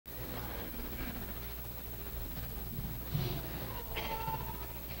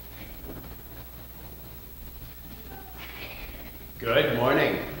Good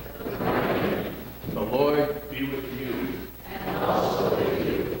morning. The Lord be with you. And also with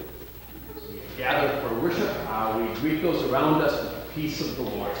you. As we gather for worship, we greet those around us with the peace of the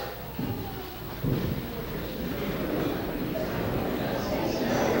Lord.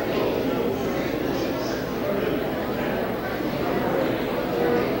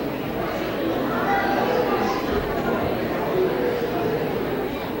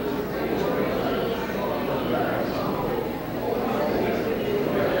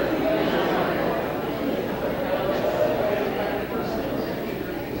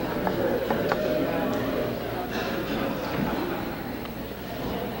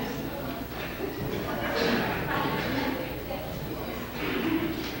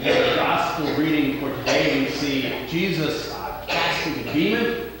 Reading for today, we see Jesus casting a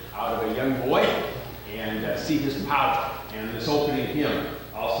demon out of a young boy and see his power. And this opening hymn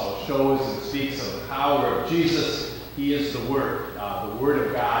also shows and speaks of the power of Jesus. He is the Word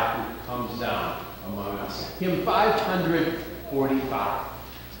of God who comes down among us. Hymn 545.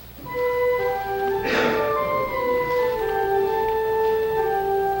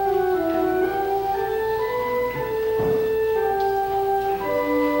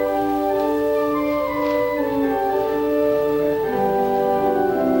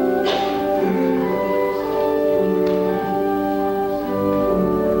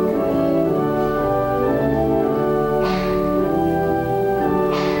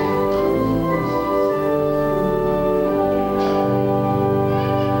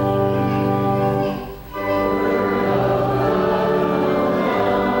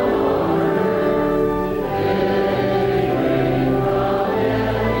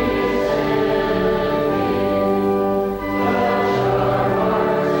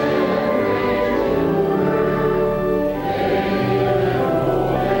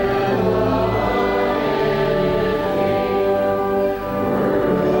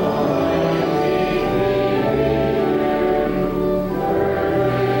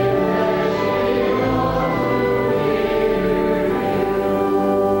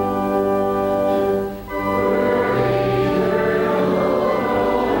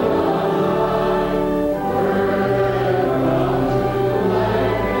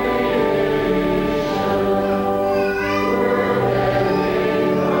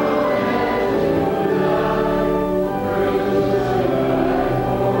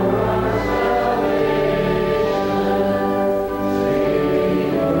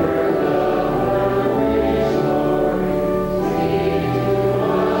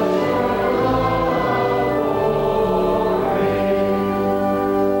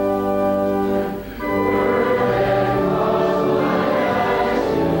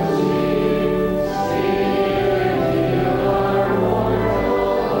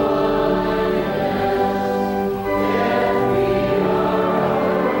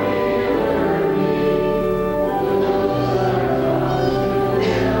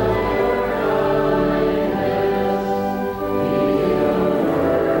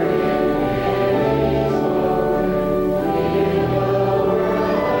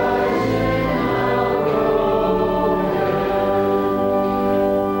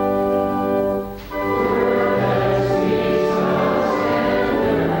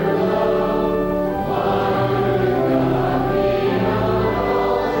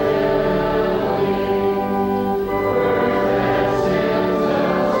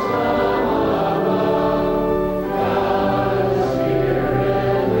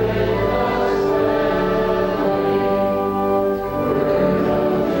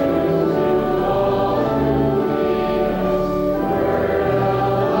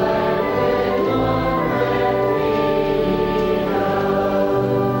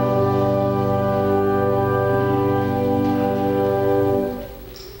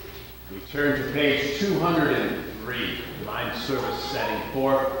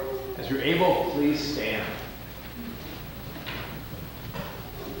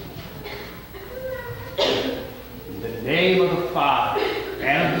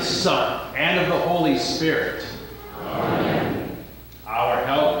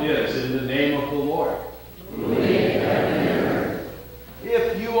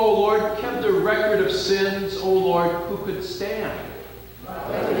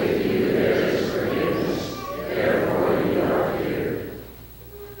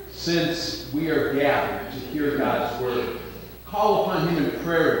 Since we are gathered to hear God's word, call upon him in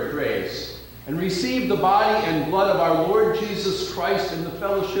prayer and praise, and receive the body and blood of our Lord Jesus Christ in the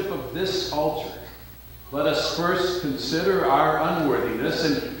fellowship of this altar. Let us first consider our unworthiness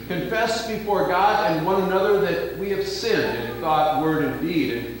and confess before God and one another that we have sinned in thought, word, and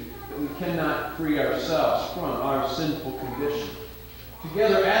deed, and that we cannot free ourselves from our sinful condition.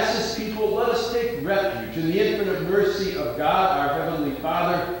 Together as his people, let us take refuge in the infinite mercy of God, our Heavenly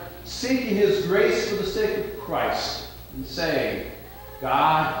Father, seeking his grace for the sake of Christ, and saying,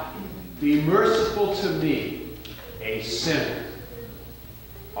 God, be merciful to me, a sinner.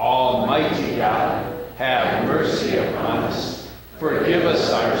 Almighty God, have mercy upon us, forgive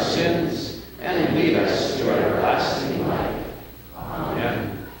us our sins, and lead us to everlasting life.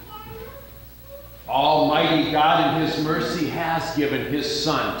 Amen. Almighty God in his mercy has given his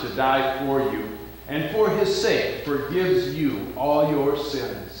Son to die for you, and for his sake forgives you all your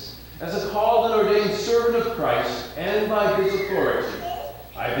sins. As a called and ordained servant of Christ, and by his authority,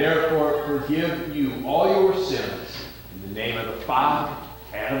 I therefore forgive you all your sins, in the name of the Father,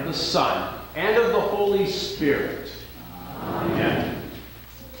 and of the Son, and of the Holy Spirit. Amen.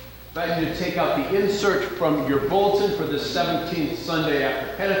 I invite you to take out the insert from your bulletin for this 17th Sunday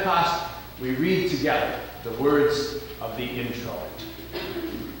after Pentecost. We read together the words of the intro.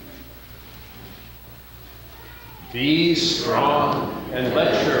 Be strong and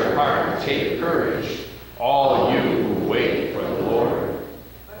let your heart take courage, all you who wait for the Lord.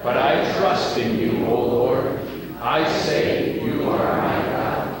 But I trust in you, O Lord. I say, you are my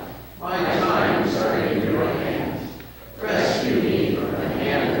God. My times are in your hands. Rescue me from the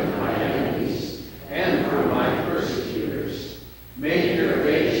hand of my enemies and from my persecutors. Make your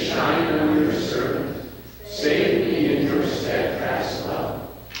face shine on your servant. Save me in your steadfast love.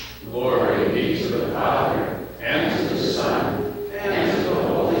 Glory be to the Father, and to the Son, and to the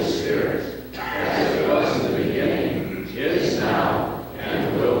Holy Spirit, as it was in the beginning, is now,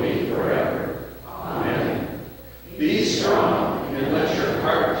 and will be forever. Amen. Be strong, and let your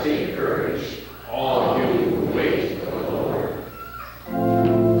heart take courage, all you who wait for the Lord.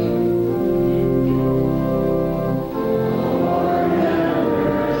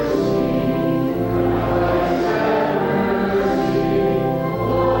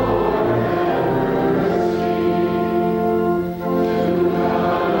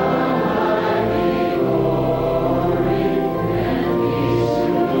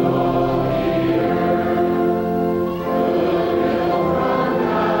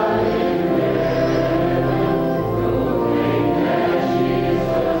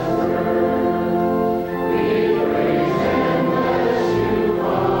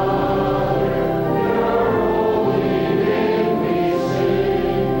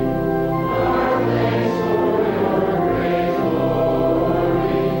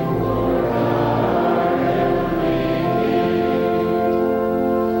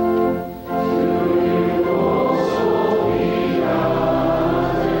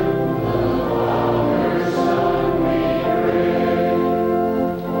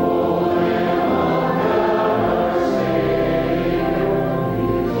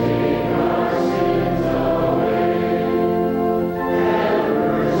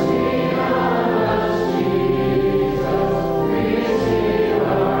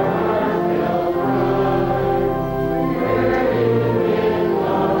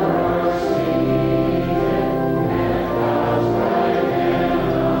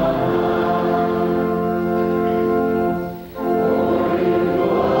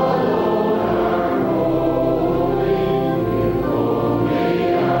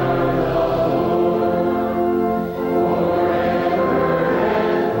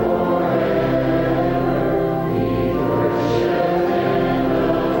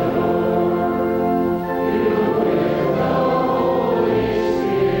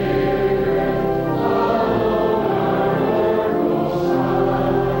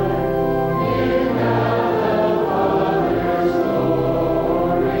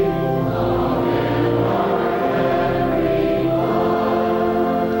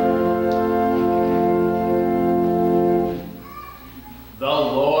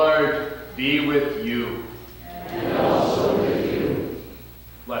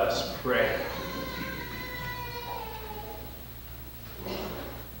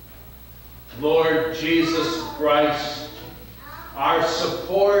 Lord Jesus Christ, our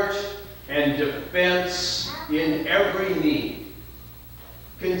support and defense in every need.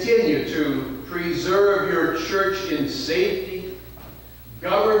 Continue to preserve your church in safety,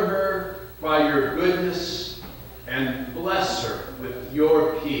 govern her by your goodness, and bless her with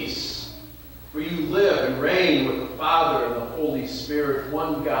your peace. For you live and reign with the Father and the Holy Spirit,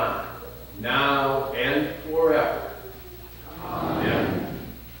 one God, now and forever. Amen.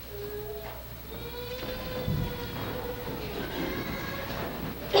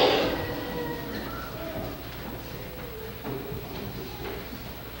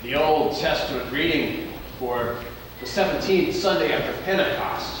 The Old Testament reading for the 17th Sunday after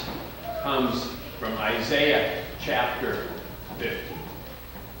Pentecost comes from Isaiah chapter 50.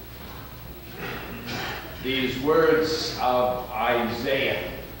 These words of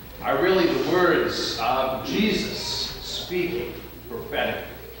Isaiah are really the words of Jesus speaking prophetically.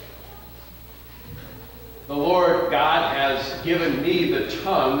 The Lord God has given me the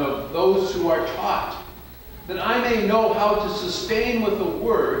tongue of those who are taught, that I may know how to sustain with the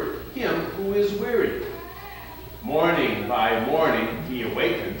word him who is weary. Morning by morning he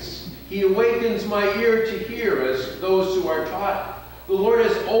awakens. He awakens my ear to hear as those who are taught. The Lord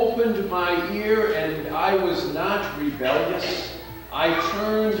has opened my ear, and I was not rebellious. I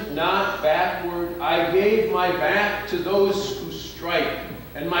turned not backward. I gave my back to those who strike,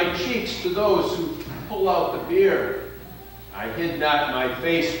 and my cheeks to those who pull out the beard. I hid not my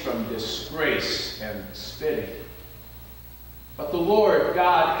face from disgrace and spitting. But the Lord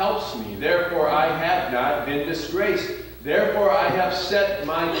God helps me, therefore I have not been disgraced. Therefore I have set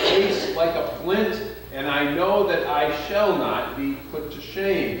my face like a flint, and I know that I shall not be put to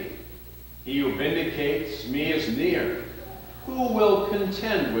shame. He who vindicates me is near. Who will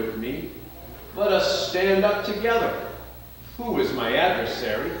contend with me? Let us stand up together. Who is my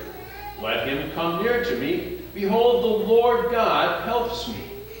adversary? Let him come near to me. Behold, the Lord God helps me.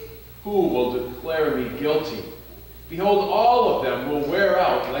 Who will declare me guilty? Behold, all of them will wear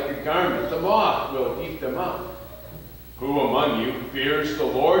out like a garment. The moth will eat them up. Who among you fears the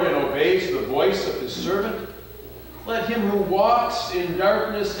Lord and obeys the voice of his servant? Let him who walks in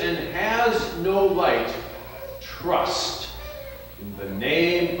darkness and has no light trust in the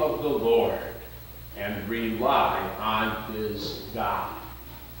name of the Lord and rely on his God.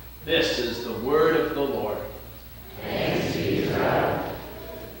 This is the word of the Lord. Thanks be to God.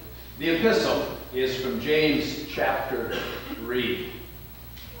 The epistle is from James chapter 3.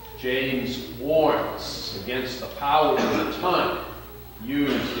 James warns against the power of the tongue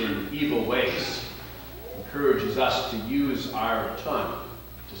used in evil ways. Encourages us to use our tongue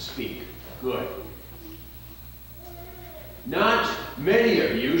to speak good. Not many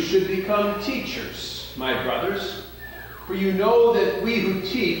of you should become teachers, my brothers, for you know that we who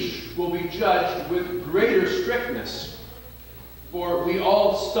teach will be judged with greater strictness. For we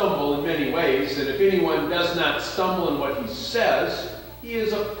all stumble in many ways, and if anyone does not stumble in what he says, he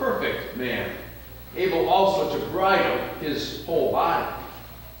is a perfect man, able also to bridle his whole body.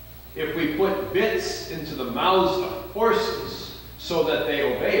 If we put bits into the mouths of horses so that they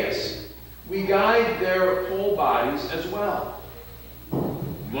obey us, we guide their whole bodies as well.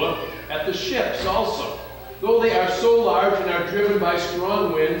 Look at the ships also. Though they are so large and are driven by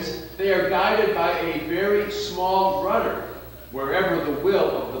strong winds, they are guided by a very small rudder, wherever the will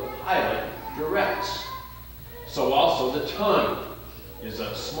of the pilot directs. So also the tongue is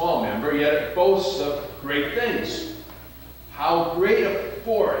a small member, yet it boasts of great things. How great a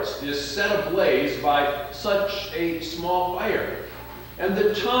forest is set ablaze by such a small fire. And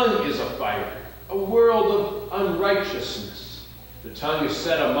the tongue is a fire, a world of unrighteousness. The tongue is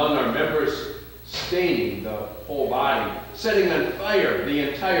set among our members, staining the whole body, setting on fire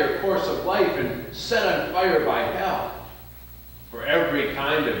the entire course of life, and set on fire by hell. For every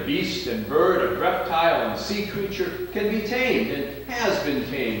kind of beast and bird, of reptile and sea creature can be tamed and has been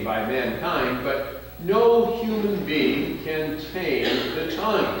tamed by mankind, but no human being can tame the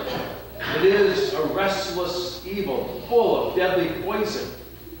tongue. It is a restless evil, full of deadly poison.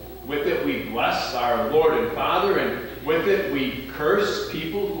 With it we bless our Lord and Father, and with it we curse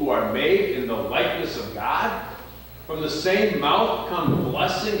people who are made in the likeness of God. From the same mouth come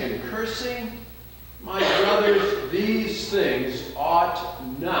blessing and cursing. My brothers, these things ought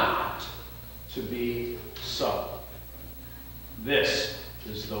not to be so. This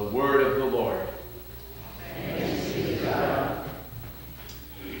is the word of the Lord. Thanks be to God.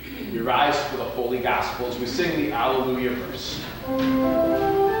 We rise for the Holy Gospel as we sing the Alleluia verse.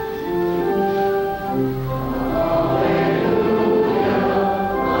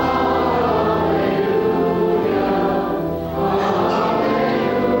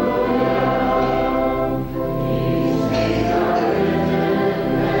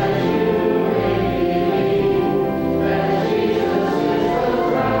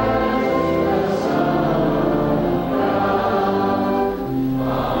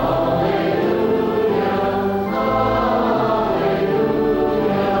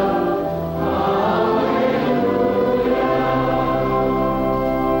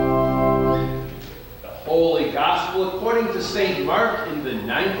 St. Mark in the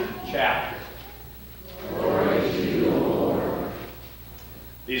 9th chapter. Glory to you, Lord.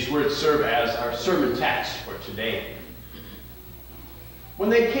 These words serve as our sermon text for today. When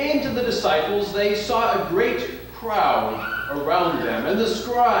they came to the disciples, they saw a great crowd around them, and the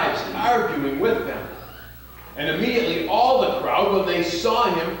scribes arguing with them. And immediately all the crowd, when they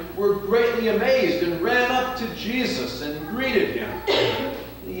saw him, were greatly amazed and ran up to Jesus and greeted him.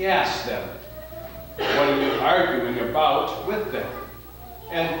 He asked them, "What are you arguing about with them?"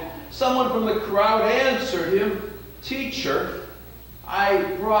 And someone from the crowd answered him, "Teacher, I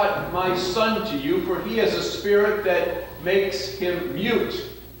brought my son to you, for he has a spirit that makes him mute.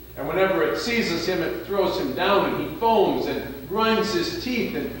 And whenever it seizes him, it throws him down, and he foams and grinds his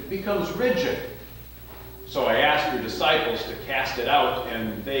teeth and becomes rigid. So I asked your disciples to cast it out,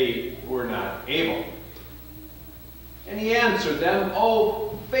 and they were not able." And he answered them,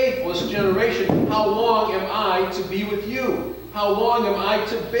 "O faithless generation, how long am I to be with you? How long am I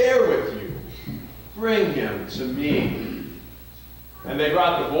to bear with you? Bring him to me." And they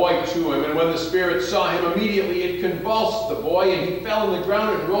brought the boy to him, and when the spirit saw him, immediately it convulsed the boy, and he fell on the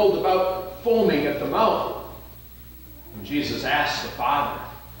ground and rolled about, foaming at the mouth. And Jesus asked the father,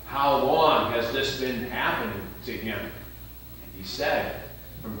 "How long has this been happening to him?" And he said,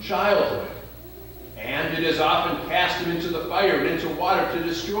 "From childhood. And it has often cast him into the fire and into water to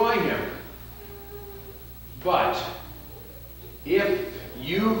destroy him. But if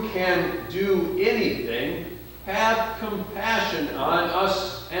you can do anything, have compassion on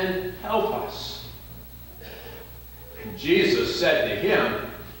us and help us." And Jesus said to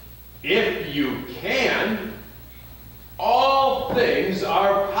him, "If you can, all things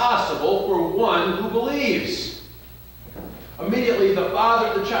are possible for one who believes." Immediately the father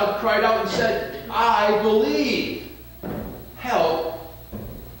of the child cried out and said, "I believe. Help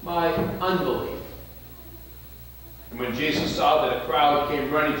my unbelief." And when Jesus saw that a crowd came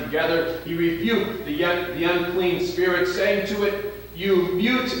running together, he rebuked the unclean spirit, saying to it, "You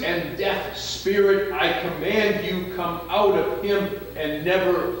mute and deaf spirit, I command you, come out of him and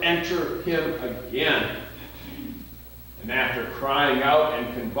never enter him again." And after crying out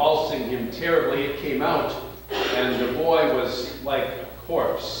and convulsing him terribly, it came out, and the boy was like a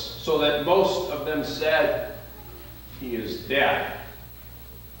corpse, so that most of them said, "He is dead."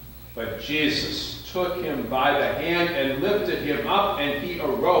 But Jesus took him by the hand and lifted him up, and he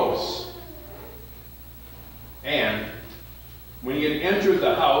arose. And when he had entered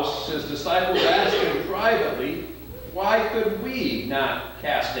the house, his disciples asked him privately, "Why could we not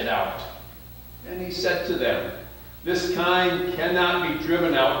cast it out?" And he said to them, "This kind cannot be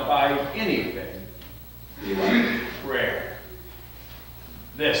driven out by anything but prayer."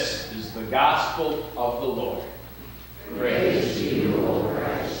 This is the gospel of the Lord. Praise to you, O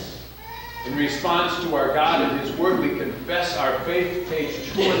Christ. In response to our God and his word, we confess our faith,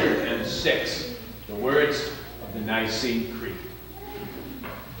 page 206, the words of the Nicene Creed.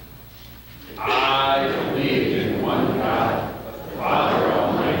 I believe in one God, the Father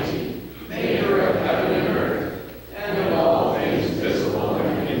Almighty, maker of heaven and earth, and of all things visible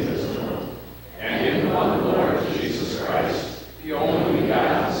and invisible, and in one Lord Jesus Christ, the only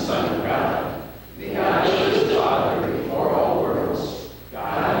begotten Son of God, begotten of his Father before all worlds,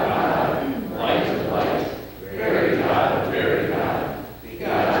 God of God, light of light, very God of very God,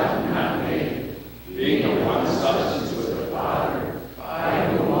 begotten, not made, being of one substance with the Father, by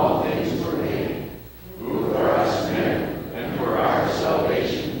whom all things were made, who for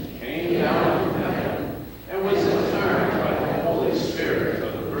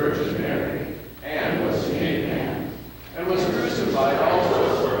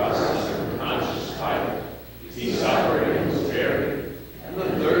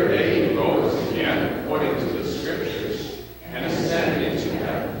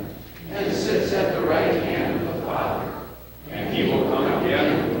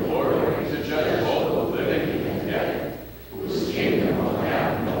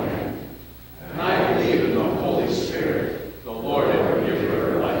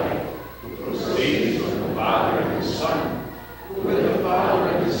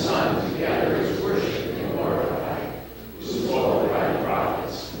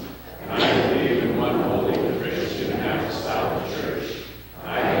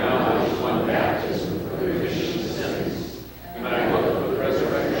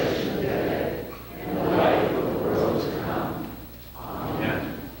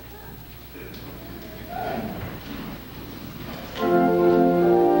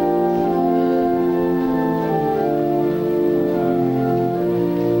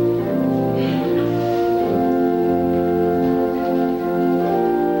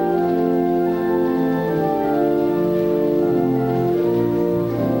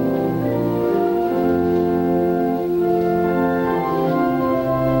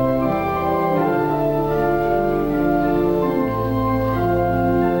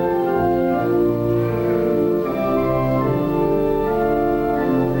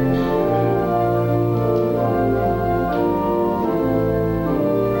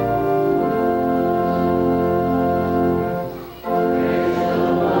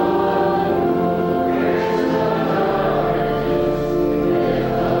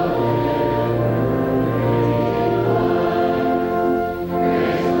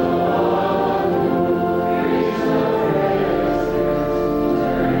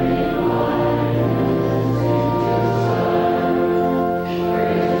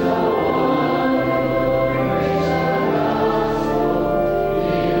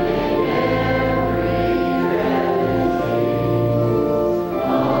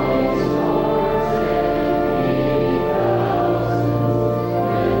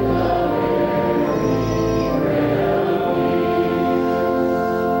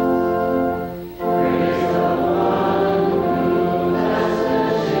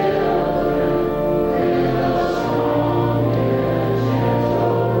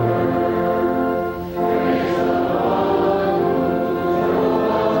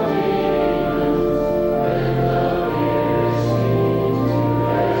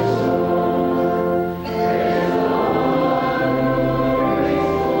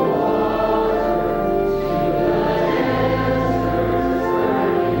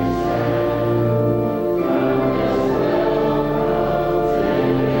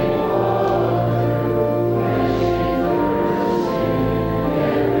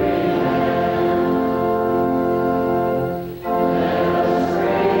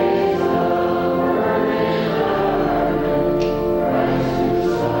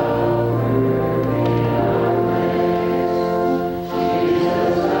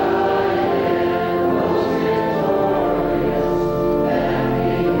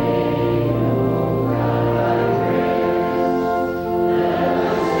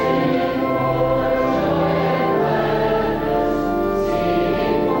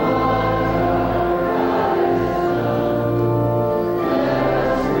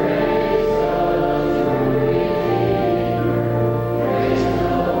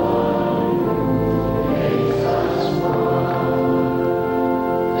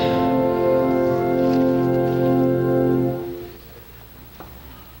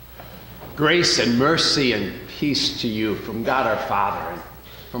Grace and mercy and peace to you from God our Father and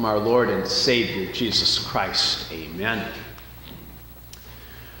from our Lord and Savior, Jesus Christ. Amen.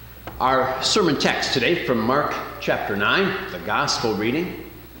 Our sermon text today from Mark chapter 9, the gospel reading,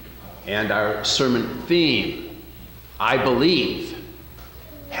 and our sermon theme, I believe,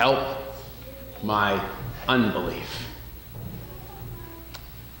 help my unbelief.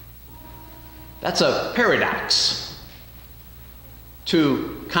 That's a paradox.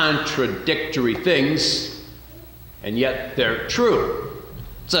 Two contradictory things, and yet they're true.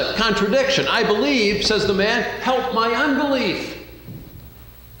 It's a contradiction. I believe, says the man, help my unbelief.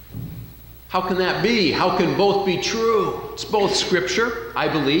 How can that be? How can both be true? It's both scripture, I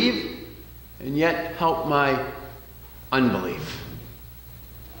believe, and yet help my unbelief.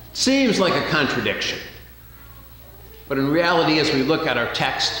 It seems like a contradiction. But in reality, as we look at our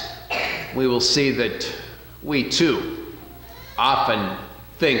text, we will see that we too often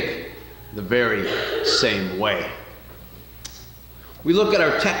think the very same way. We look at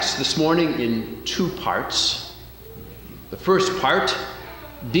our text this morning in two parts. The first part,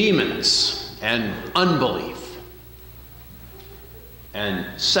 demons and unbelief. And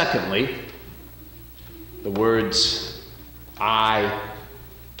secondly, the words, I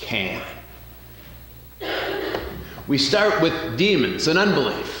can. We start with demons and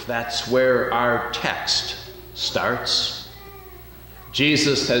unbelief. That's where our text starts.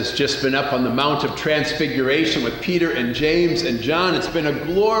 Jesus has just been up on the Mount of Transfiguration with Peter and James and John. It's been a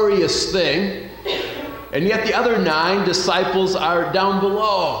glorious thing. And yet the other 9 disciples are down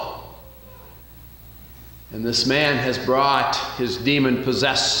below. And this man has brought his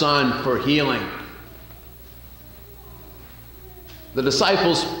demon-possessed son for healing. The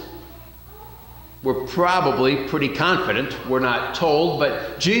disciples were probably pretty confident, we're not told,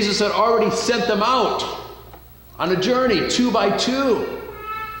 but Jesus had already sent them out on a journey, 2 by 2.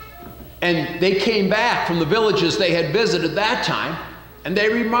 And they came back from the villages they had visited that time, and they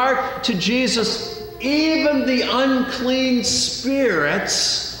remarked to Jesus, even the unclean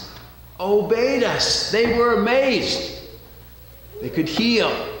spirits obeyed us. They were amazed. They could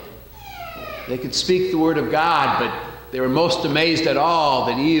heal. They could speak the word of God, but they were most amazed at all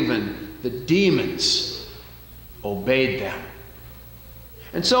that even the demons obeyed them.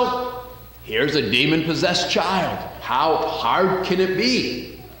 And so, here's a demon-possessed child. How hard can it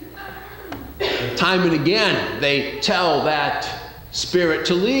be? Time and again, they tell that spirit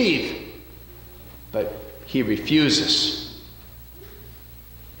to leave, but he refuses.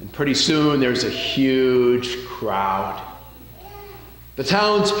 And pretty soon, there's a huge crowd. The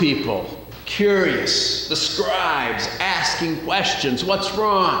townspeople, curious. The scribes, asking questions. What's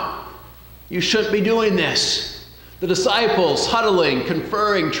wrong? You shouldn't be doing this. The disciples huddling,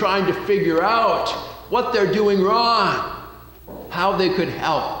 conferring, trying to figure out what they're doing wrong, how they could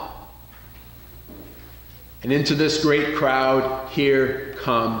help. And into this great crowd, here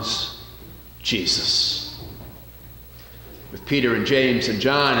comes Jesus. With Peter and James and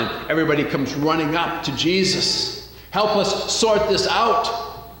John, and everybody comes running up to Jesus. Help us sort this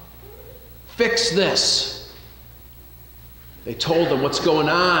out. Fix this. They told him what's going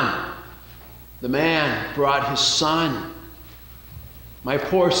on. The man brought his son. My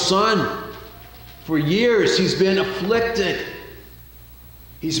poor son. For years he's been afflicted.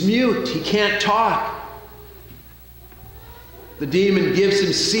 He's mute. He can't talk. The demon gives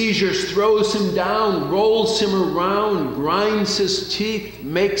him seizures, throws him down, rolls him around, grinds his teeth,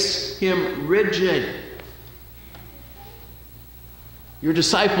 makes him rigid. Your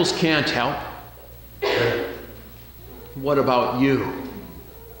disciples can't help. What about you?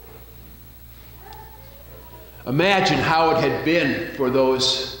 Imagine how it had been for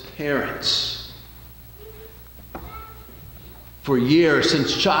those parents. For years,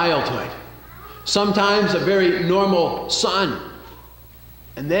 since childhood. Sometimes a very normal son.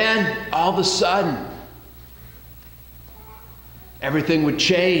 And then, all of a sudden, everything would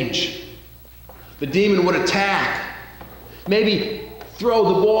change. The demon would attack. Maybe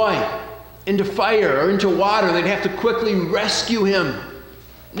throw the boy into fire or into water. They'd have to quickly rescue him,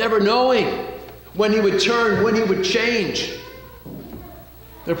 never knowing when he would turn, when he would change.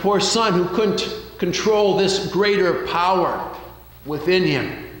 Their poor son who couldn't control this greater power within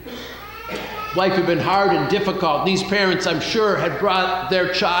him. Life had been hard and difficult. These parents, I'm sure, had brought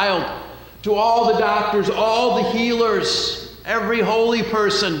their child to all the doctors, all the healers, every holy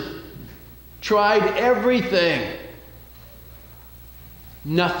person, tried everything.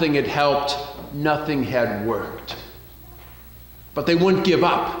 Nothing had helped. Nothing had worked. But they wouldn't give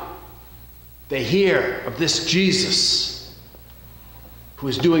up. They hear of this Jesus who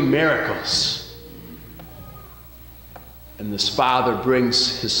is doing miracles. And this father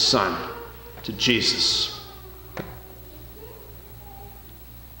brings his son to Jesus.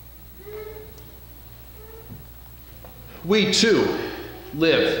 We too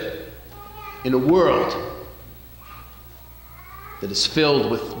live in a world that is filled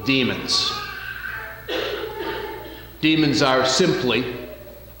with demons. Demons are simply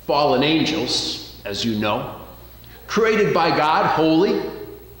fallen angels, as you know, created by God, holy,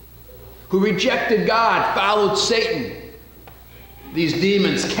 who rejected God, followed Satan. These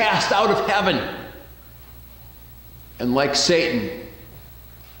demons cast out of heaven, and like Satan,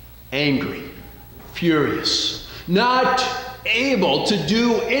 angry, furious, not able to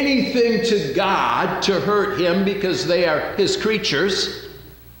do anything to God to hurt him because they are his creatures.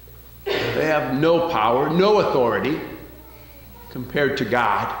 They have no power, no authority compared to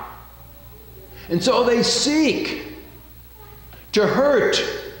God. And so they seek to hurt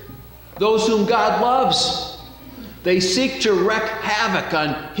those whom God loves. They seek to wreak havoc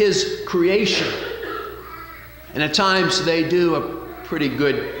on his creation. And at times they do a pretty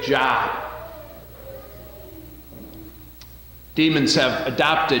good job. Demons have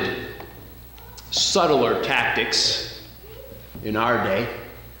adopted subtler tactics in our day,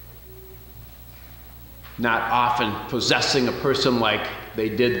 not often possessing a person like they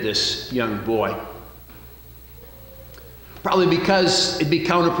did this young boy. Probably because it'd be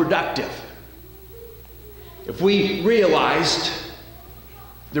counterproductive. If we realized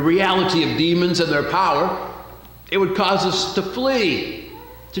the reality of demons and their power, it would cause us to flee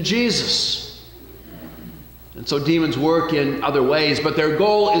to Jesus. And so demons work in other ways, but their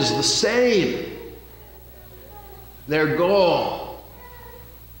goal is the same. Their goal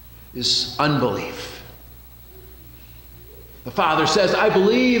is unbelief. The Father says, I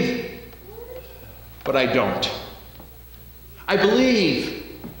believe, but I don't. I believe,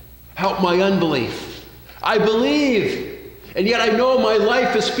 help my unbelief. I believe, and yet I know my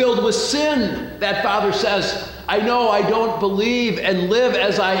life is filled with sin. That Father says, I know I don't believe and live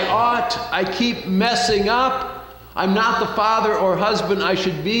as I ought. I keep messing up. I'm not the father or husband I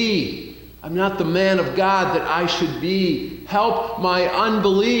should be. I'm not the man of God that I should be. Help my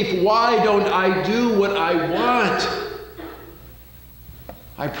unbelief. Why don't I do what I want?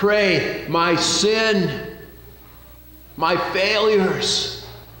 I pray my sin, my failures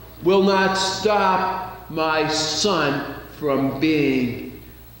will not stop my son from being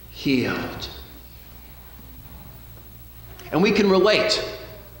healed. And we can relate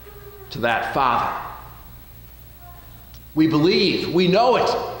to that Father. We believe, we know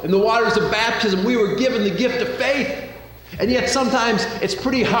it. In the waters of baptism, we were given the gift of faith. And yet sometimes it's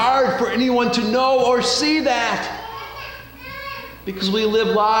pretty hard for anyone to know or see that, because we live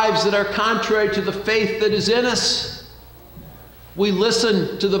lives that are contrary to the faith that is in us. We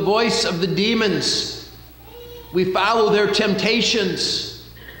listen to the voice of the demons. We follow their temptations.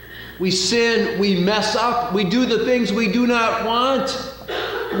 We sin, we mess up, we do the things we do not want.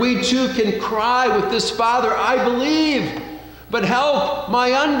 We too can cry with this Father, I believe, but help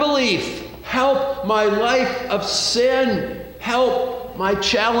my unbelief. Help my life of sin. Help my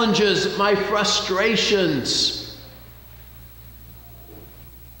challenges, my frustrations.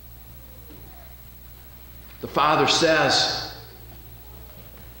 The Father says,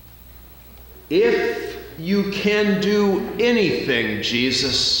 if you can do anything,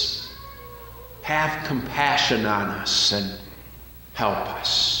 Jesus, have compassion on us and help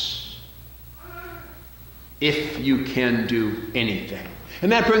us. If you can do anything.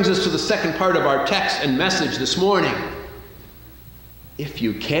 And that brings us to the second part of our text and message this morning. If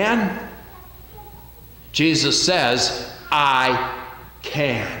you can, Jesus says, I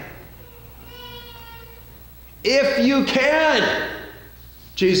can. If you can.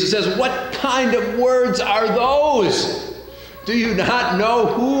 Jesus says, what kind of words are those? Do you not know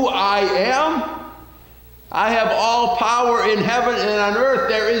who I am? I have all power in heaven and on earth.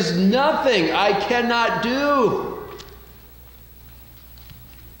 There is nothing I cannot do.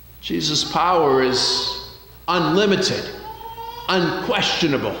 Jesus' power is unlimited,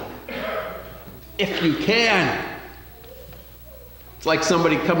 unquestionable. If you can. It's like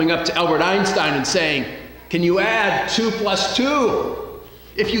somebody coming up to Albert Einstein and saying, can you add 2 + 2?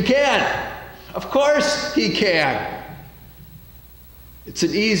 If you can. Of course he can. It's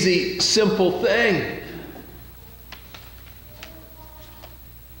an easy, simple thing.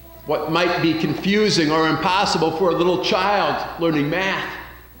 What might be confusing or impossible for a little child learning math,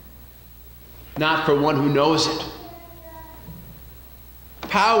 not for one who knows it.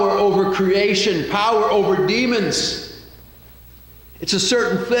 Power over creation, power over demons. It's a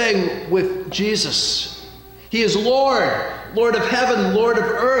certain thing with Jesus. He is Lord, Lord of heaven, Lord of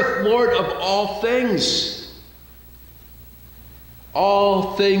earth, Lord of all things.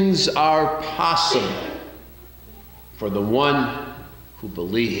 All things are possible for the one who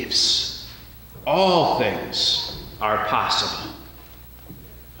believes. All things are possible.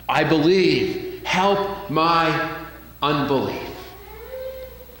 I believe. Help my unbelief.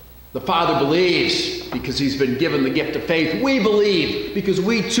 The Father believes because he's been given the gift of faith. We believe because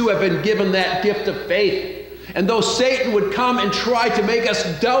we too have been given that gift of faith. And though Satan would come and try to make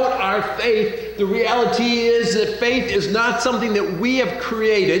us doubt our faith, the reality is that faith is not something that we have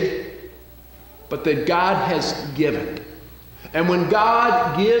created, but that God has given. And when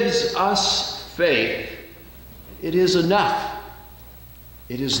God gives us faith, it is enough.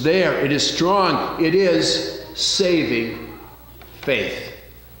 It is there. It is strong. It is saving faith.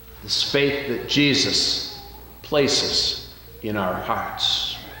 This faith that Jesus places in our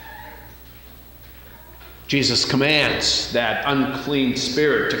hearts. Jesus commands that unclean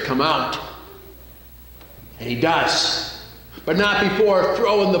spirit to come out. And he does. But not before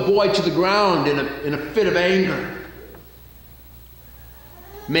throwing the boy to the ground in a fit of anger.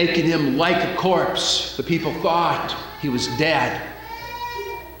 Making him like a corpse. The people thought he was dead.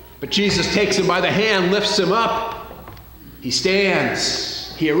 But Jesus takes him by the hand, lifts him up. He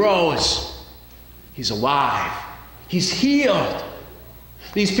stands. He arose. He's alive. He's healed.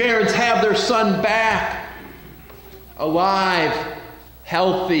 These parents have their son back. Alive,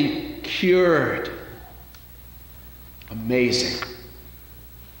 healthy, cured. Amazing.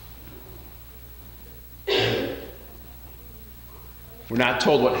 We're not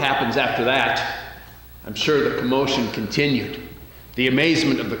told what happens after that. I'm sure the commotion continued, the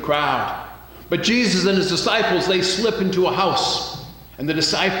amazement of the crowd. But Jesus and his disciples, they slip into a house. And the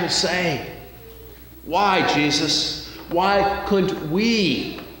disciples say, "Why, Jesus? Why couldn't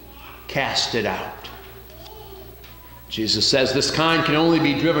we cast it out?" Jesus says this kind can only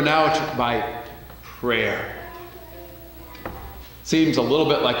be driven out by prayer. Seems a little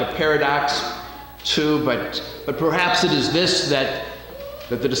bit like a paradox too, but perhaps it is this, that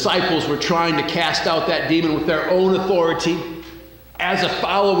the disciples were trying to cast out that demon with their own authority as a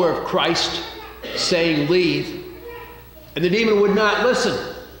follower of Christ, saying, "Leave." And the demon would not listen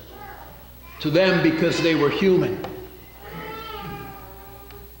to them because they were human.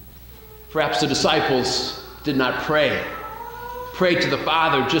 Perhaps the disciples did not pray to the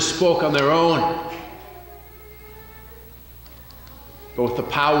Father, just spoke on their own. But with the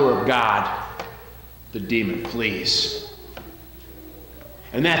power of God, the demon flees.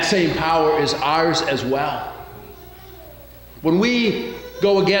 And that same power is ours as well. When we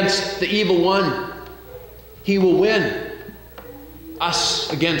go against the evil one, he will win,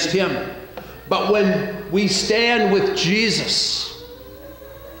 us against him. But when we stand with Jesus,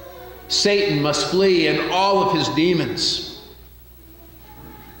 Satan must flee and all of his demons.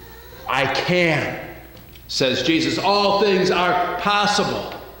 I can, says Jesus. All things are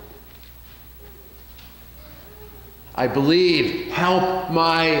possible. I believe. Help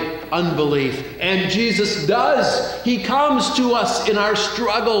my unbelief. And Jesus does. He comes to us in our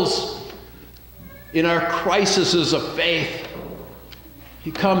struggles, in our crises of faith.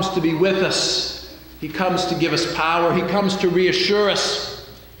 He comes to be with us. He comes to give us power. He comes to reassure us.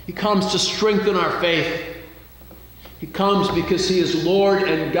 He comes to strengthen our faith. He comes because he is Lord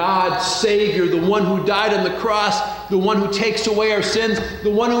and God, Savior, the one who died on the cross, the one who takes away our sins,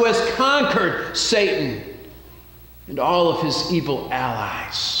 the one who has conquered Satan and all of his evil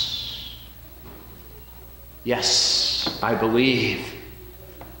allies. Yes, I believe.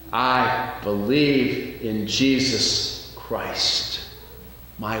 I believe in Jesus Christ,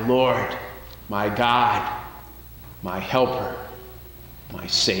 my Lord, my God, my helper, my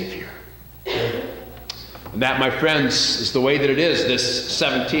Savior. And that, my friends, is the way that it is this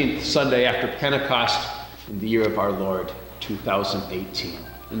 17th Sunday after Pentecost in the year of our Lord, 2018.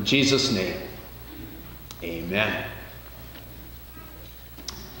 In Jesus' name, amen.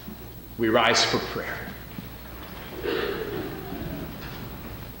 We rise for prayer.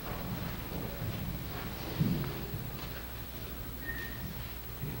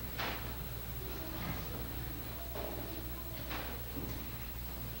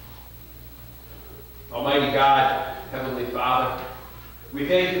 Almighty God, Heavenly Father, we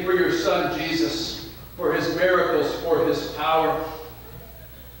thank you for your Son, Jesus, for his miracles, for his power,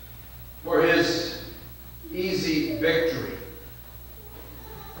 for his easy victory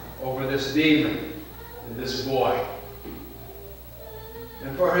over this demon and this boy,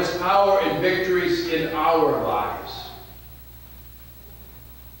 and for his power and victories in our lives.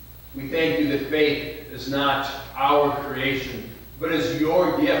 We thank you that faith is not our creation, but is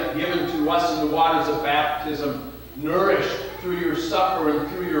your gift given to us in the waters of baptism, nourished through your supper and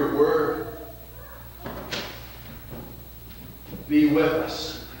through your word. be with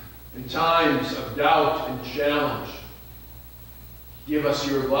us in times of doubt and challenge. Give us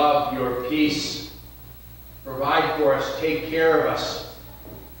your love, your peace. Provide for us, take care of us.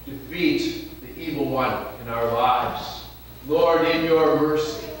 Defeat the evil one in our lives. Lord, in your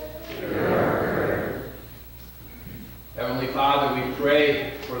mercy. Heavenly Father, we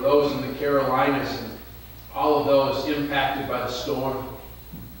pray for those in the Carolinas and all of those impacted by the storm.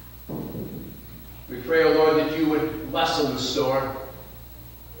 We pray, O Lord, that you would lessen the storm,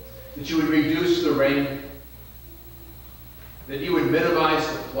 that you would reduce the rain, that you would minimize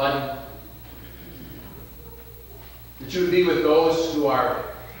the flooding, that you would be with those who are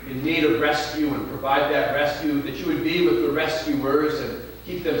in need of rescue and provide that rescue, that you would be with the rescuers and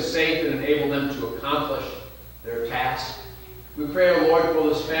keep them safe and enable them to accomplish their task. We pray, O Lord, for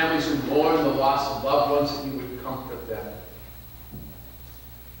those families who mourn the loss of loved ones, that you would comfort them.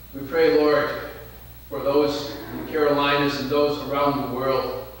 We pray, Lord, for those in the Carolinas and those around the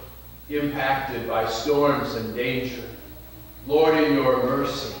world impacted by storms and danger. Lord, in your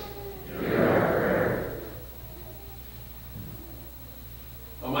mercy.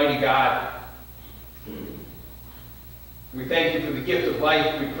 Almighty God, we thank you for the gift of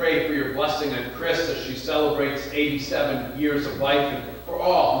life. We pray for your blessing on Chris as she celebrates 87 years of life, and for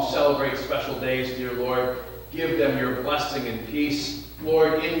all who celebrate special days, dear Lord, give them your blessing and peace.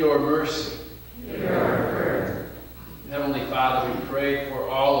 Lord, in your mercy. Heavenly Father, we pray for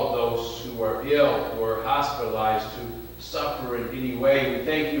all of those who are ill, who are hospitalized, who suffer in any way. We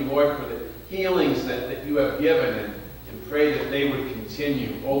thank you, Lord, for the healings that you have given, and pray that they would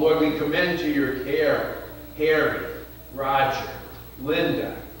continue. Oh Lord, we commend to your care Harry, Roger,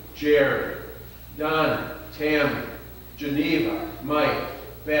 Linda, Jerry, Donna, Tammy, Geneva, Mike,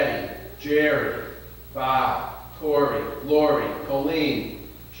 Betty, Jerry, Bob, Corey, Lori, Colleen,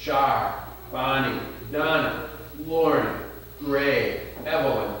 Shar, Bonnie, Donna, Lauren, Gray,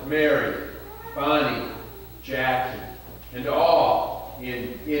 Evelyn, Mary, Bonnie, Jackie, and all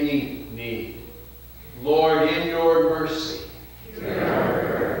in any need. Lord, in your mercy.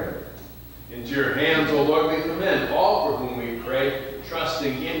 Into your hands, O Lord, we commend all for whom we pray,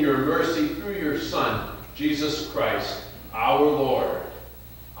 trusting in your mercy through your Son, Jesus Christ, our Lord.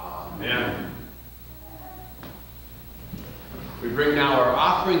 Amen. We bring now our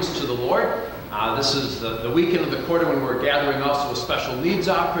offerings to the Lord. This is the weekend of the quarter when we're gathering also a special needs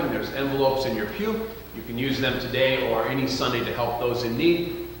offering. There's envelopes in your pew. You can use them today or any Sunday to help those in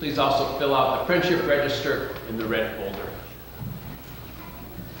need. Please also fill out the friendship register in the red folder.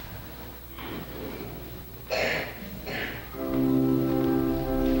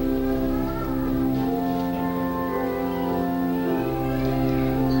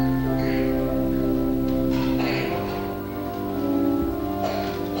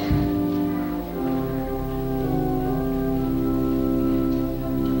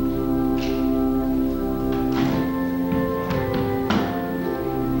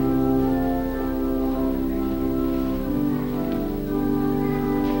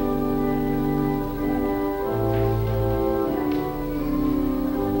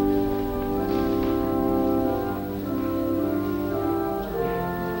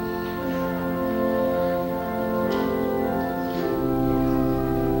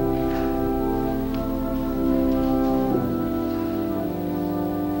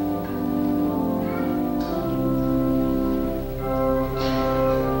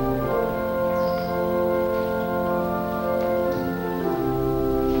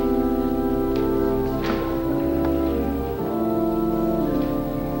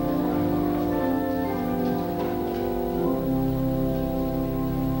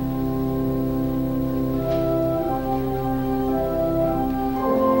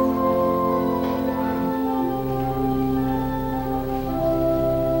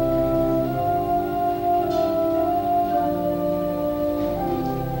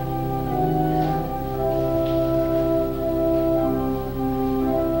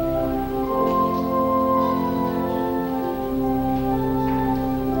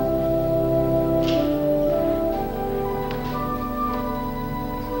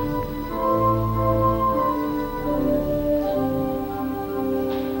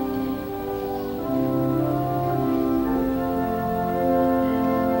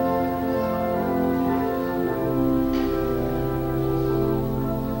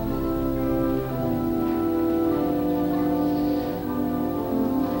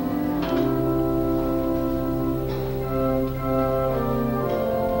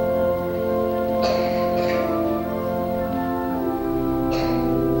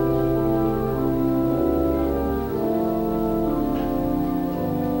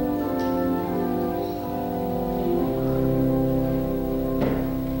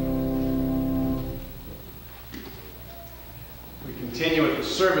 the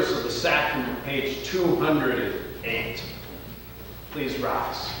service of the sacrament, page 208. Please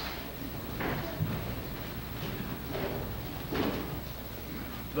rise.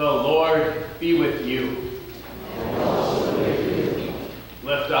 The Lord be with you. And also with you.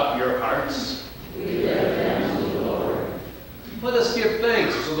 Lift up your hearts. We lift them to the Lord. Let us give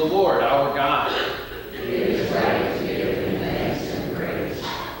thanks to the Lord our God. It is right to give him thanks and praise.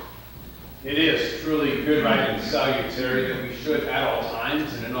 It is truly good, right, and salutary that we should at all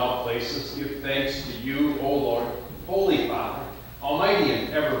times and in all places give thanks to you, O Lord, Holy Father, Almighty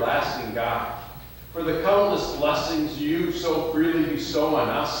and everlasting God, for the countless blessings you so freely bestow on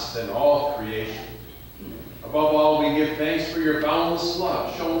us and all creation. Above all, we give thanks for your boundless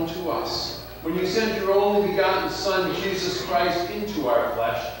love shown to us when you sent your only begotten Son, Jesus Christ, into our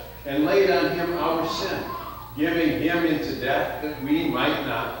flesh and laid on him our sin, giving him into death that we might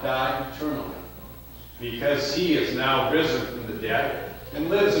not die eternally. Because he is now risen from the dead and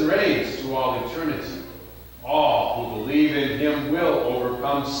lives and reigns to all eternity, all who believe in him will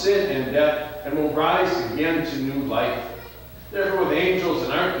overcome sin and death and will rise again to new life. Therefore, with angels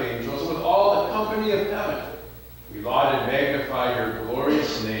and archangels, and with all the company of heaven, we laud and magnify your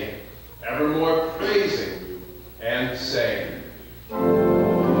glorious name, evermore praising you and saying,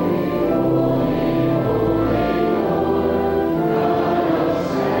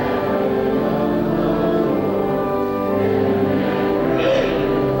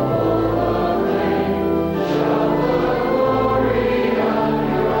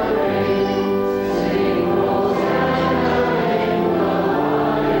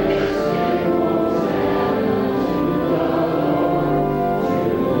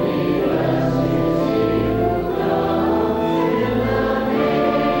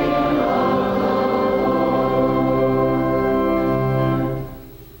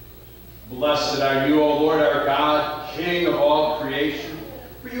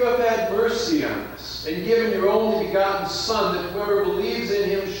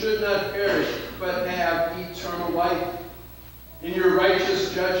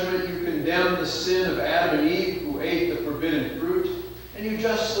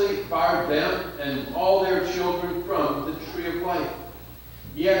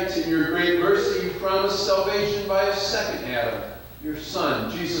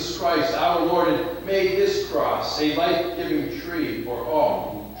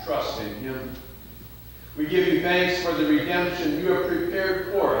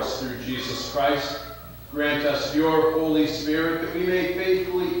 Grant us your Holy Spirit that we may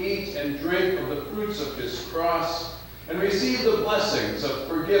faithfully eat and drink of the fruits of his cross and receive the blessings of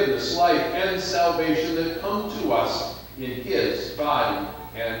forgiveness, life, and salvation that come to us in his body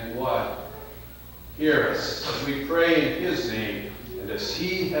and blood. Hear us as we pray in his name and as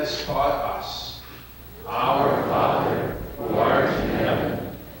he has taught us. Our Father, who art in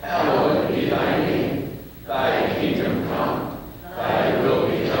heaven, hallowed be thy name. Thy kingdom come, thy will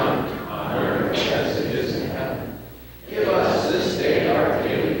be done on earth as it is in heaven. Give us this day our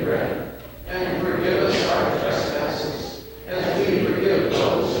daily bread, and forgive us our trespasses, as we forgive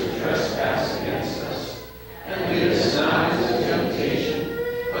those who trespass against us. And lead us not into temptation,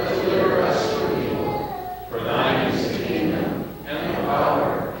 but deliver us from evil. For thine is the kingdom, and the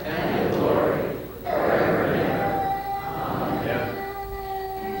power, and the glory, forever and ever. Amen.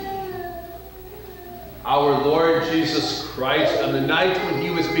 Our Lord Jesus Christ, on the night when he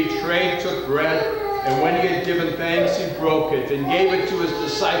was betrayed, took bread, and when he had given thanks, he broke it and gave it to his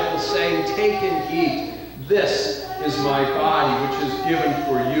disciples, saying, "Take and eat. This is my body, which is given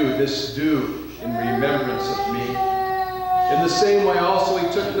for you. This do in remembrance of me." In the same way also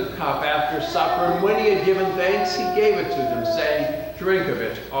he took the cup after supper, and when he had given thanks, he gave it to them, saying, "Drink of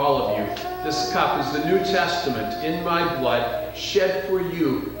it, all of you. This cup is the New Testament in my blood, shed for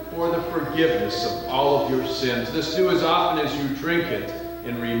you for the forgiveness of all of your sins. This do as often as you drink it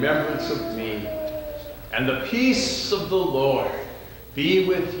in remembrance of me." And the peace of the Lord be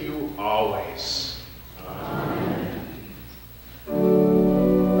with you always. Amen.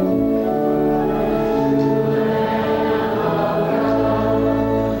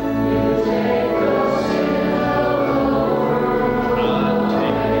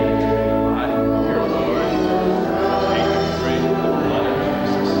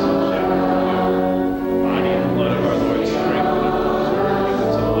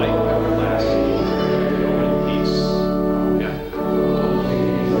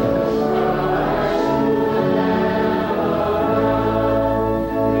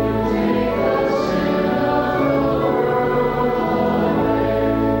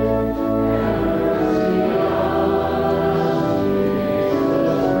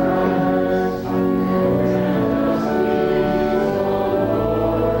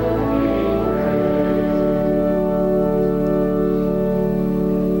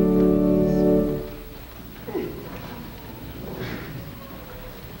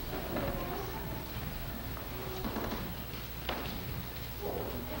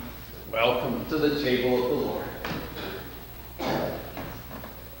 Welcome to the table of the Lord.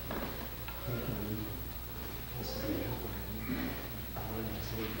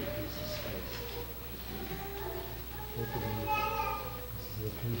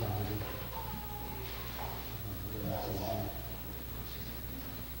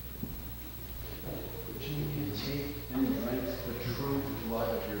 Would you take and drink the true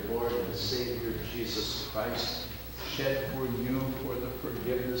blood of your Lord and Savior Jesus Christ, shed for you for the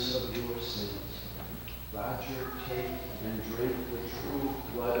forgiveness of your sins? Roger, take and drink the true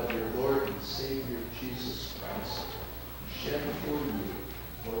blood of your Lord and Savior Jesus Christ, shed for you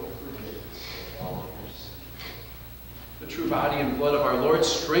for the forgiveness of all of your sins. The true body and blood of our Lord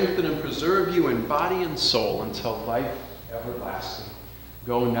strengthen and preserve you in body and soul until life everlasting.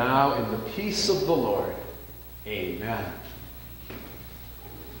 Go now in the peace of the Lord. Amen.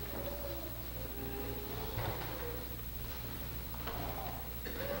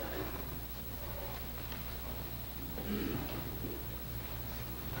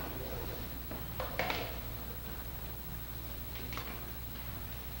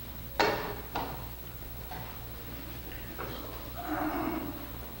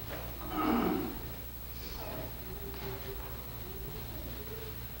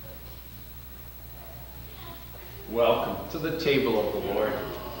 Welcome to the table of the Lord.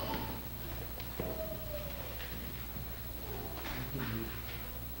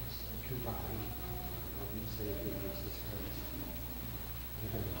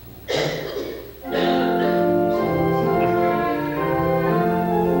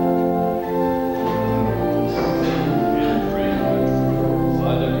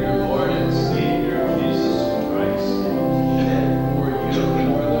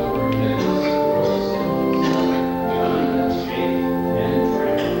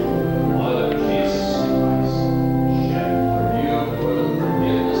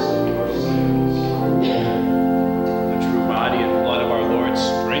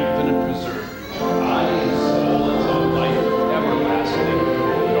 Strengthen and preserve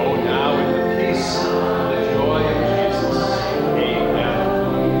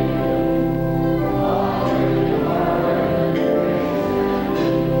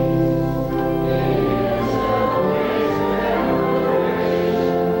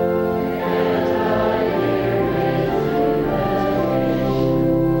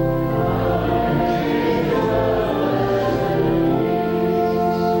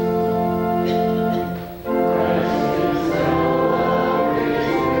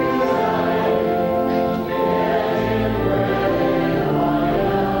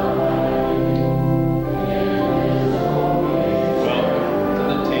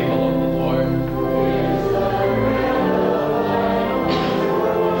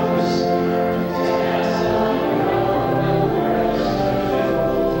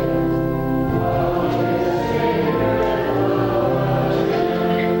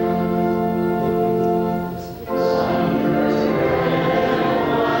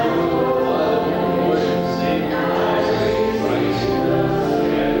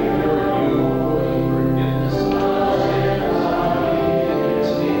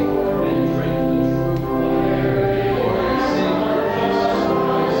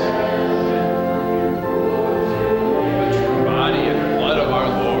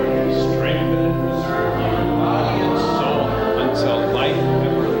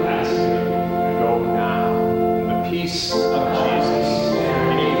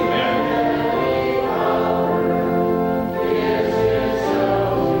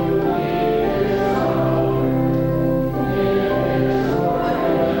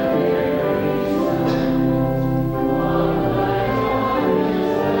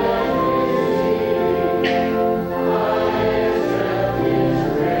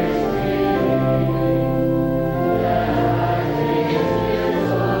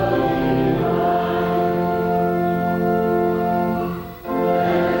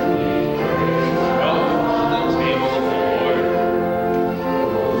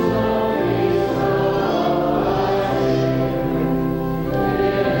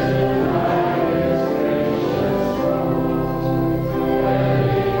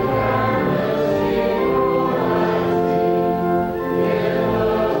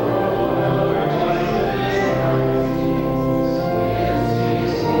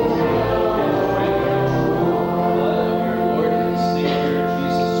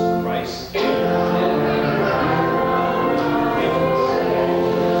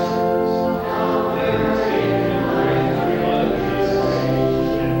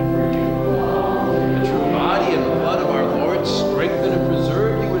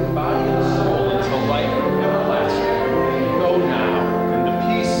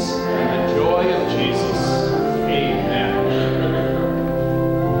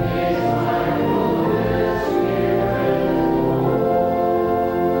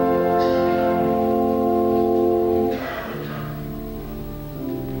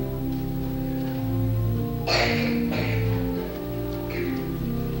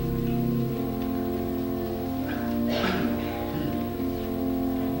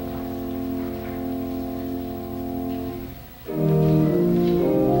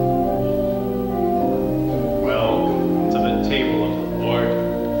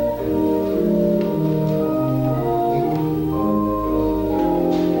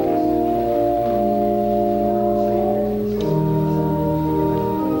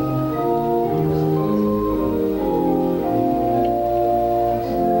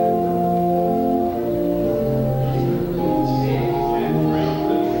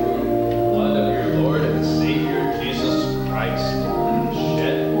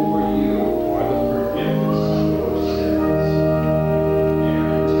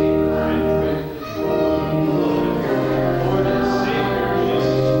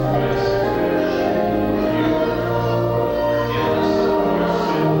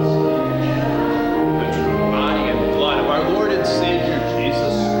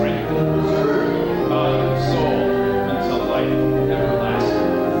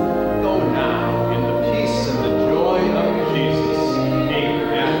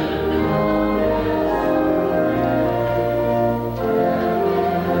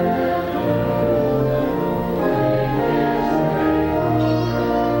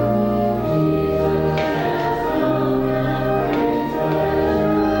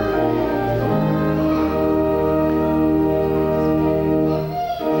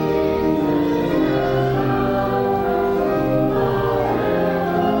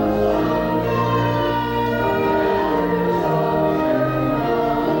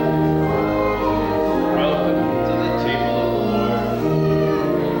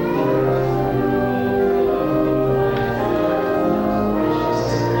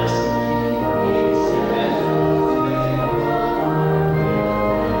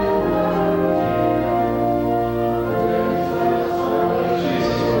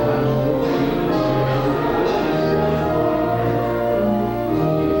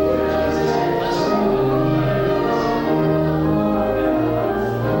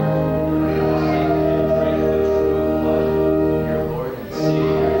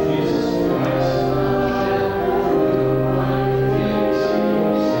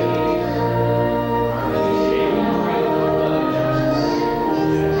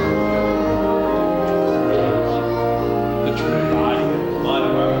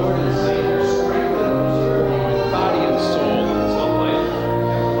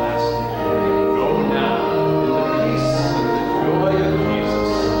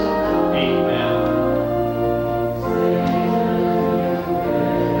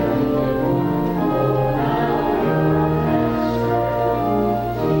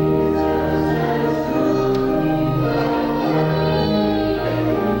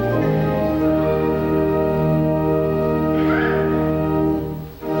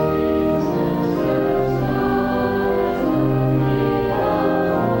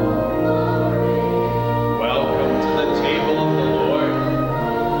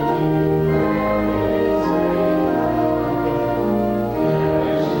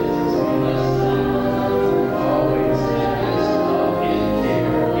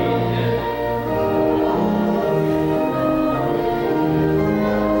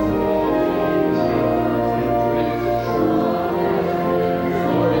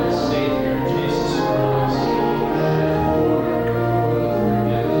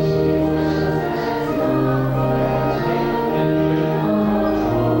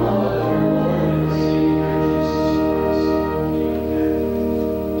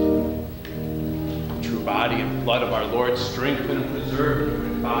blood of our Lord strengthen and preserve you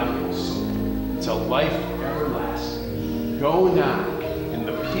in body and soul until life everlasting. Go now in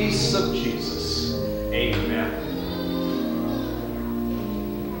the peace of Jesus. Amen.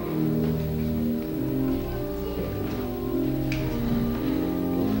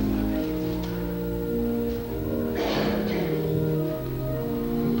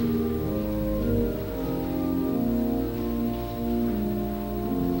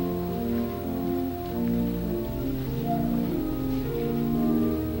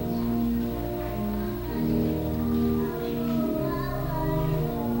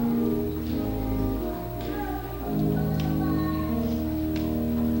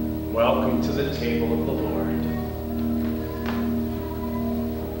 Welcome to the table of the Lord.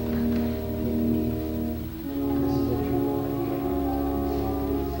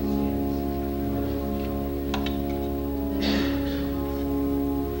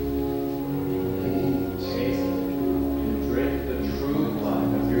 Taste and drink the true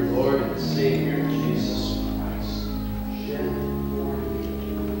blood of your Lord and Savior, Jesus Christ, shed for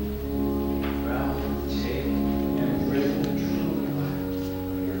you. Around the table.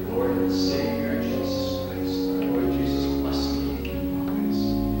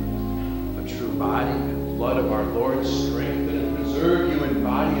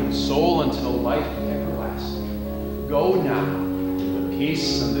 body and soul until life everlasting. Go now in the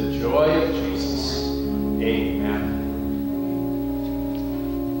peace and the joy of Jesus. Amen.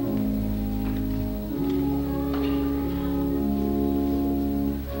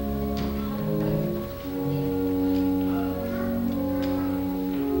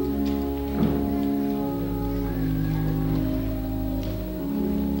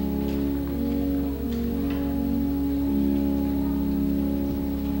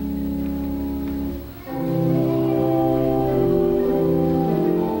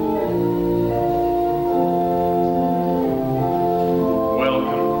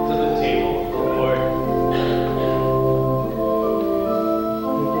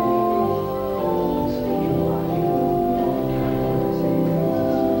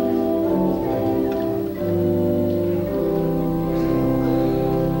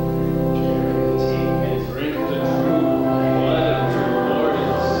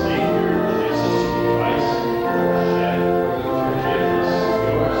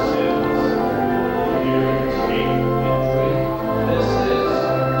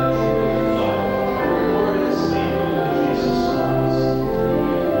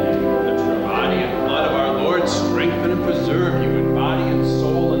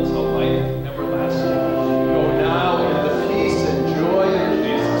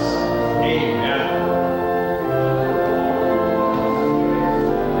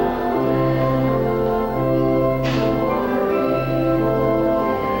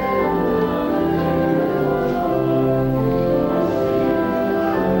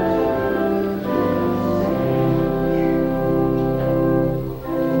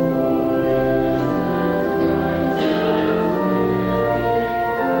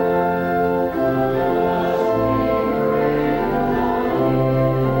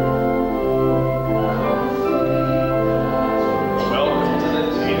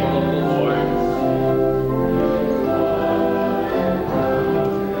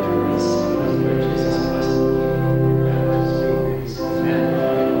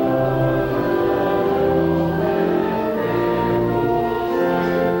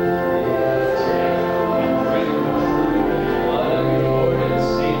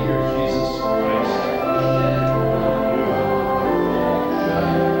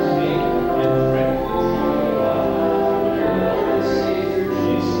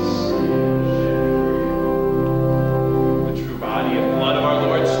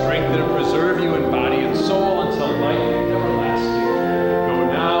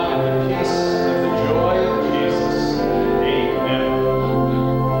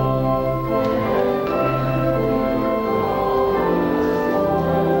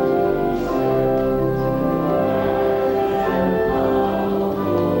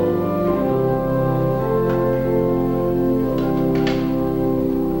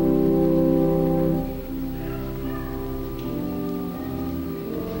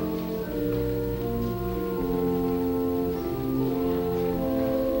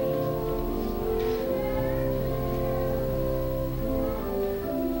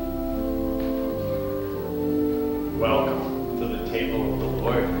 Welcome to the table of the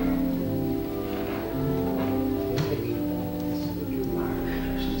Lord.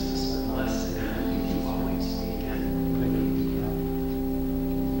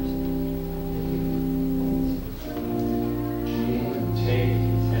 Take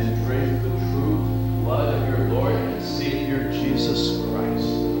and drink the true blood of your Lord and Savior Jesus Christ,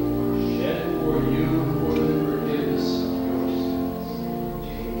 shed for you for the forgiveness of your sins.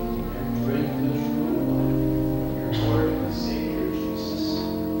 Take and drink the true blood of your Lord and Savior Jesus.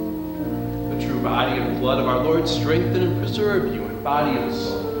 The true body and blood of our Lord strengthen and preserve you in body and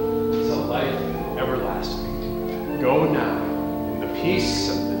soul until life everlasting. Go now in the peace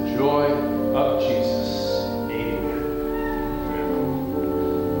and the joy of Jesus.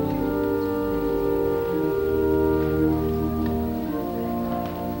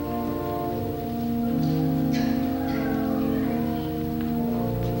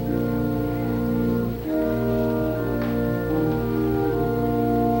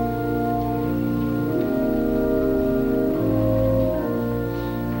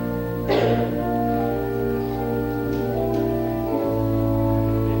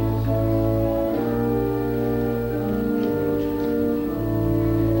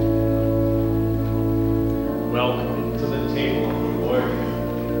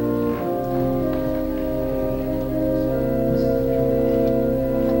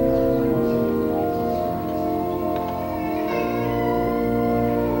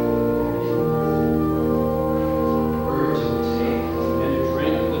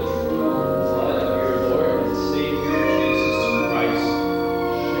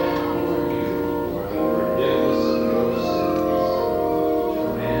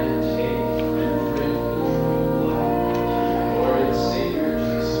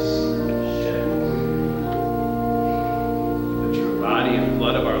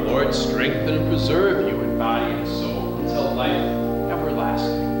 Lord strengthen and preserve you in body and soul until life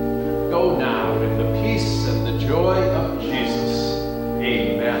everlasting. Go now in the peace and the joy of Jesus.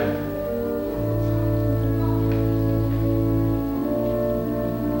 Amen.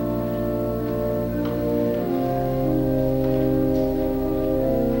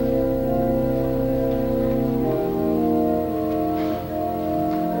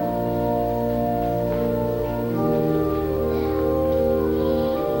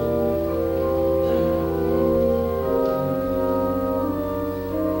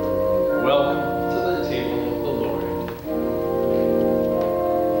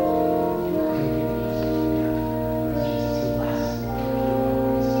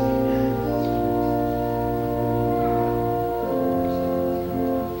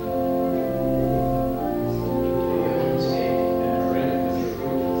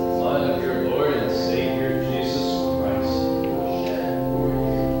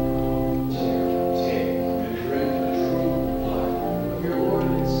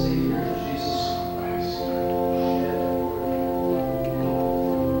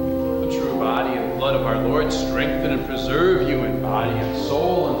 Strengthen and preserve you in body and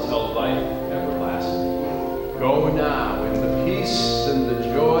soul until life everlasting. Go now in the peace and the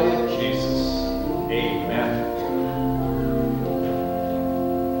joy of Jesus. Amen.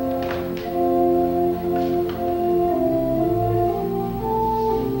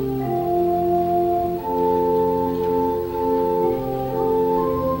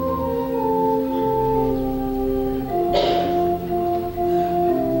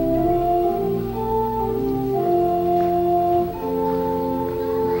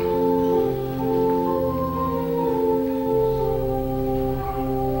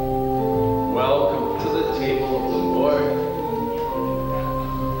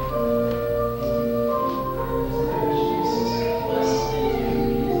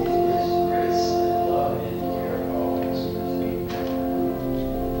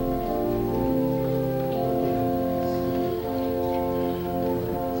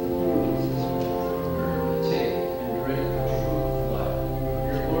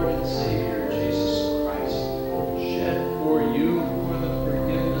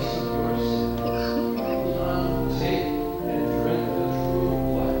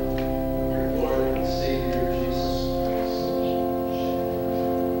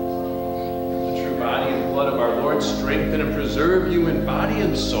 Strengthen and preserve you in body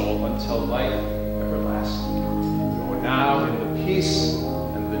and soul until life everlasting. Go now in the peace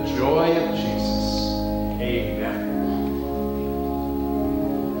and the joy of Jesus. Amen.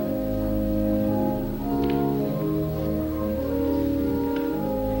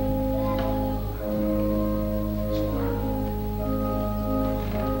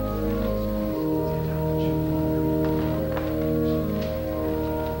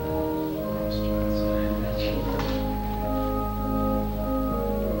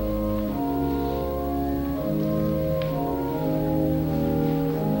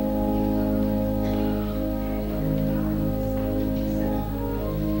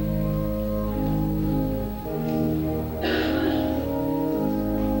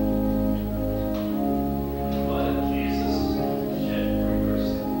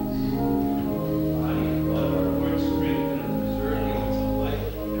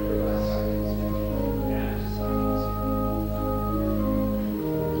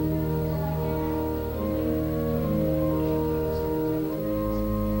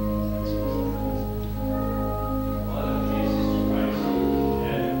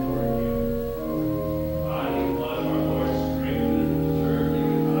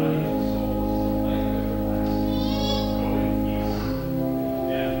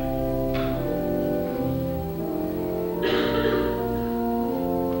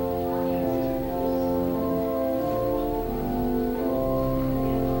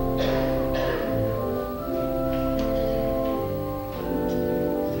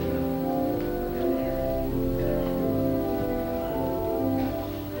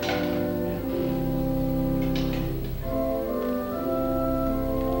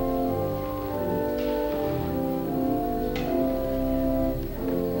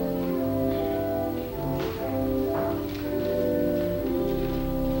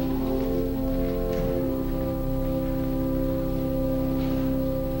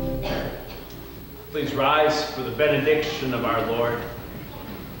 Please rise for the benediction of our Lord.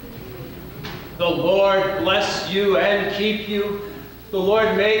 The Lord bless you and keep you. The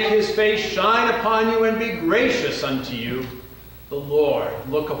Lord make his face shine upon you and be gracious unto you. The Lord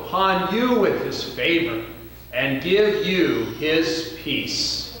look upon you with his favor and give you his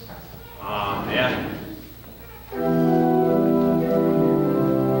peace. Amen.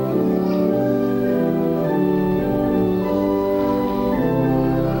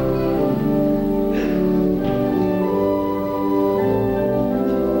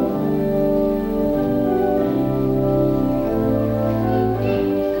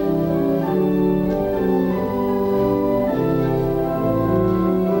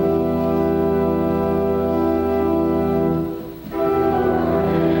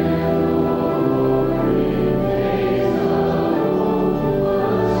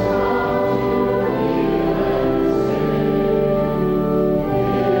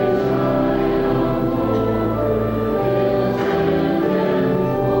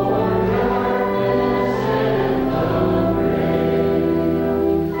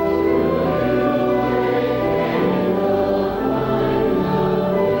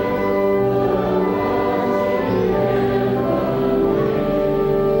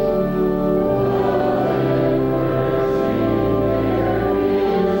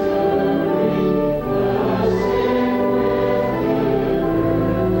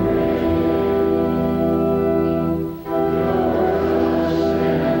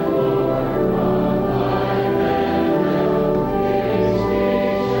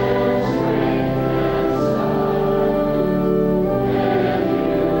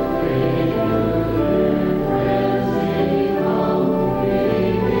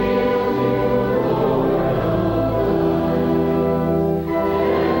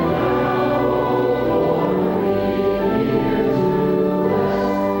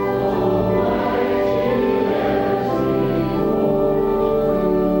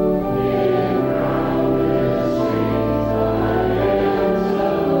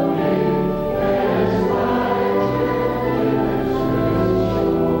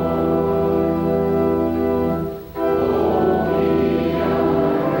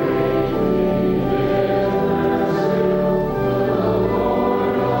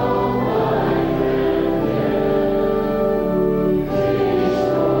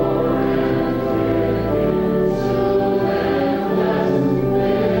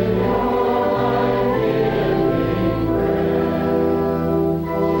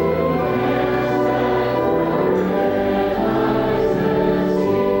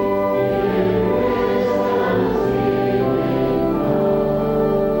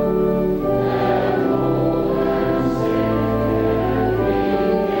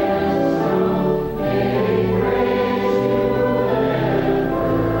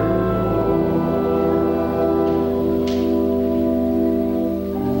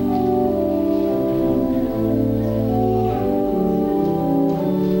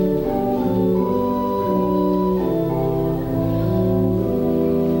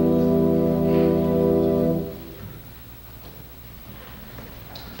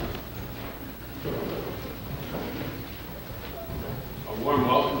 warm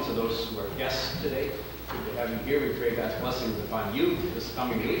welcome to those who are guests today. Good to have you here. We pray God's blessings upon you this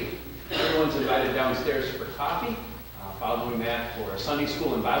coming week. Everyone's invited downstairs for coffee. Following that for Sunday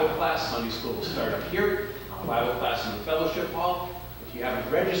school and Bible class. Sunday school will start up here. Bible class in the fellowship hall. If you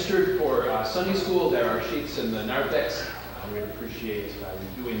haven't registered for Sunday school, there are sheets in the narthex. We'd appreciate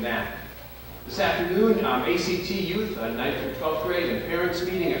you doing that. This afternoon, ACT Youth, 9th through 12th grade, and parents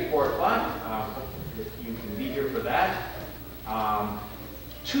meeting at 4 o'clock. If you can be here for that.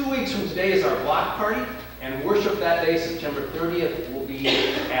 2 weeks from today is our block party, and worship that day, September 30th, will be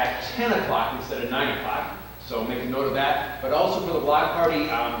at 10 o'clock instead of 9 o'clock. So make a note of that. But also for the block party,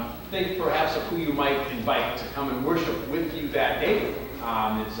 think perhaps of who you might invite to come and worship with you that day.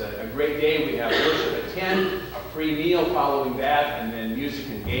 It's a great day. We have worship at 10, a free meal following that, and then music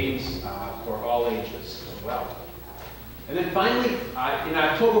and games for all ages as well. And then finally, in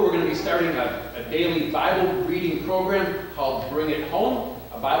October, we're going to be starting a daily Bible reading program called Bring It Home,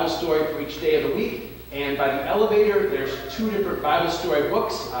 a Bible story for each day of the week. And by the elevator, there's 2 different Bible story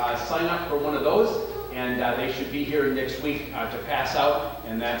books. Sign up for one of those, and they should be here next week to pass out,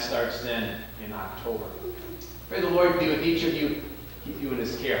 and that starts then in October. Pray the Lord be with each of you, keep you in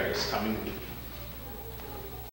his care this coming week.